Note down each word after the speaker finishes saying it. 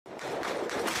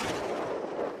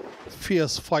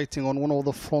fierce fighting on one of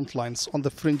the front lines on the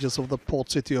fringes of the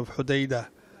port city of Hodeidah.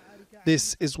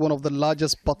 This is one of the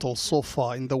largest battles so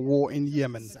far in the war in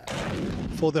Yemen.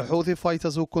 For the Houthi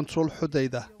fighters who control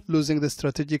Hodeidah, losing the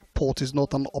strategic port is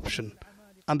not an option,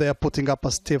 and they are putting up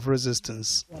a stiff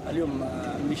resistance.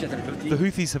 The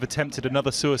Houthis have attempted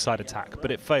another suicide attack, but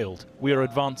it failed. We are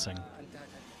advancing.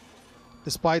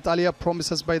 Despite earlier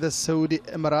promises by the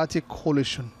Saudi-Emirati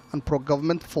coalition and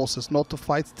pro-government forces not to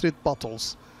fight street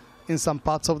battles, in some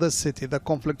parts of the city the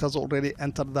conflict has already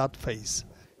entered that phase.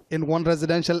 In one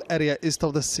residential area east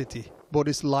of the city,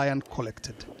 bodies lie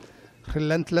uncollected.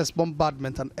 Relentless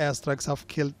bombardment and airstrikes have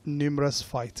killed numerous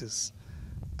fighters.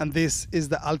 And this is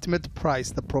the ultimate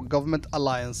price the pro-government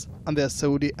alliance and their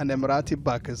Saudi and Emirati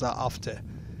backers are after.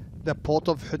 The port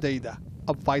of Hodeidah,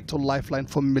 a vital lifeline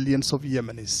for millions of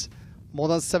Yemenis. More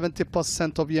than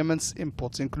 70% of Yemen's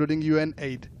imports, including UN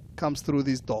aid, comes through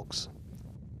these docks.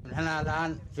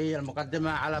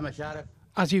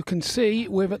 As you can see,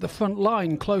 we're at the front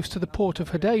line close to the port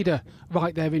of Hodeidah,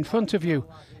 right there in front of you.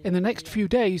 In the next few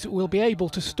days, we'll be able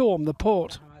to storm the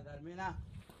port.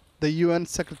 The UN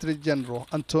Secretary General,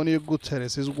 Antonio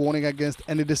Guterres, is warning against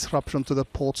any disruption to the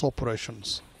port's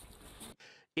operations.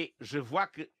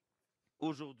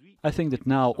 I think that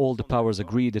now all the powers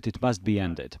agree that it must be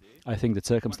ended. I think that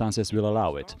circumstances will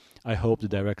allow it. I hope the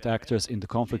direct actors in the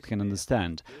conflict can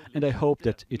understand, and I hope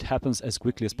that it happens as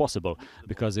quickly as possible,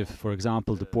 because if, for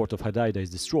example, the port of Hodeidah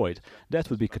is destroyed, that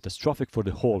would be catastrophic for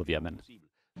the whole of Yemen.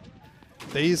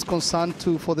 There is concern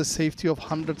too for the safety of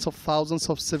hundreds of thousands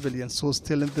of civilians who are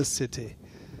still in the city.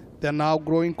 There are now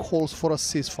growing calls for a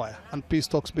ceasefire and peace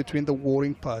talks between the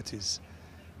warring parties.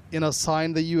 In a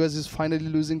sign the US is finally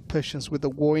losing patience with the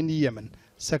war in Yemen,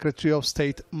 Secretary of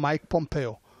State Mike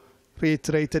Pompeo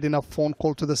reiterated in a phone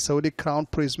call to the Saudi Crown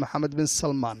Prince Mohammed bin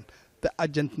Salman the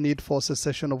urgent need for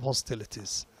cessation of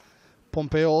hostilities.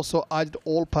 Pompeo also urged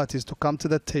all parties to come to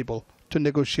the table to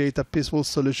negotiate a peaceful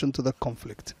solution to the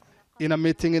conflict. In a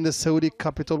meeting in the Saudi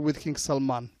capital with King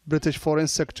Salman, British Foreign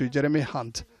Secretary Jeremy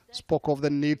Hunt spoke of the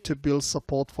need to build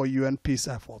support for UN peace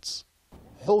efforts.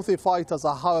 Houthi fighters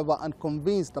are, however,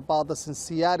 unconvinced about the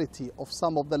sincerity of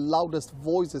some of the loudest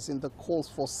voices in the calls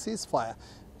for ceasefire,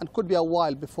 and could be a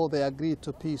while before they agree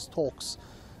to peace talks.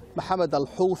 Mohammed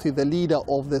al-Houthi, the leader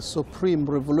of the Supreme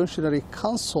Revolutionary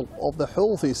Council of the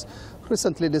Houthis,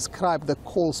 recently described the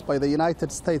calls by the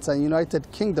United States and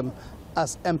United Kingdom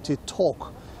as empty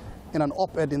talk. In an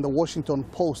op-ed in the Washington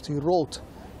Post, he wrote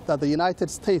that the United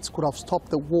States could have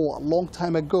stopped the war a long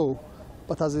time ago,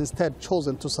 but has instead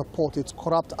chosen to support its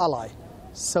corrupt ally,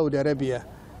 Saudi Arabia.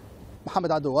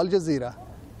 Mohammed, Adow, Al Jazeera,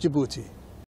 Djibouti.